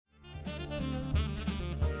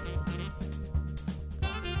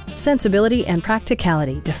Sensibility and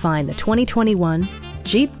practicality define the 2021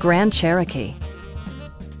 Jeep Grand Cherokee.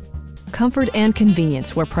 Comfort and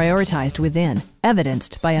convenience were prioritized within,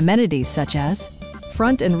 evidenced by amenities such as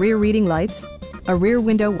front and rear reading lights, a rear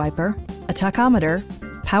window wiper, a tachometer,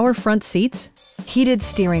 power front seats, heated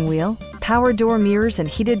steering wheel, power door mirrors and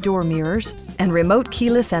heated door mirrors, and remote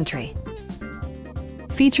keyless entry.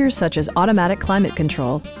 Features such as automatic climate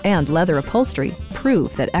control and leather upholstery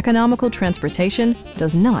prove that economical transportation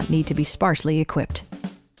does not need to be sparsely equipped.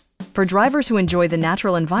 For drivers who enjoy the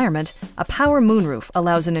natural environment, a power moonroof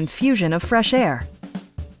allows an infusion of fresh air.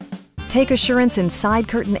 Take assurance in side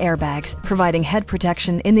curtain airbags, providing head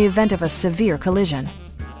protection in the event of a severe collision.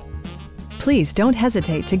 Please don't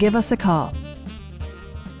hesitate to give us a call.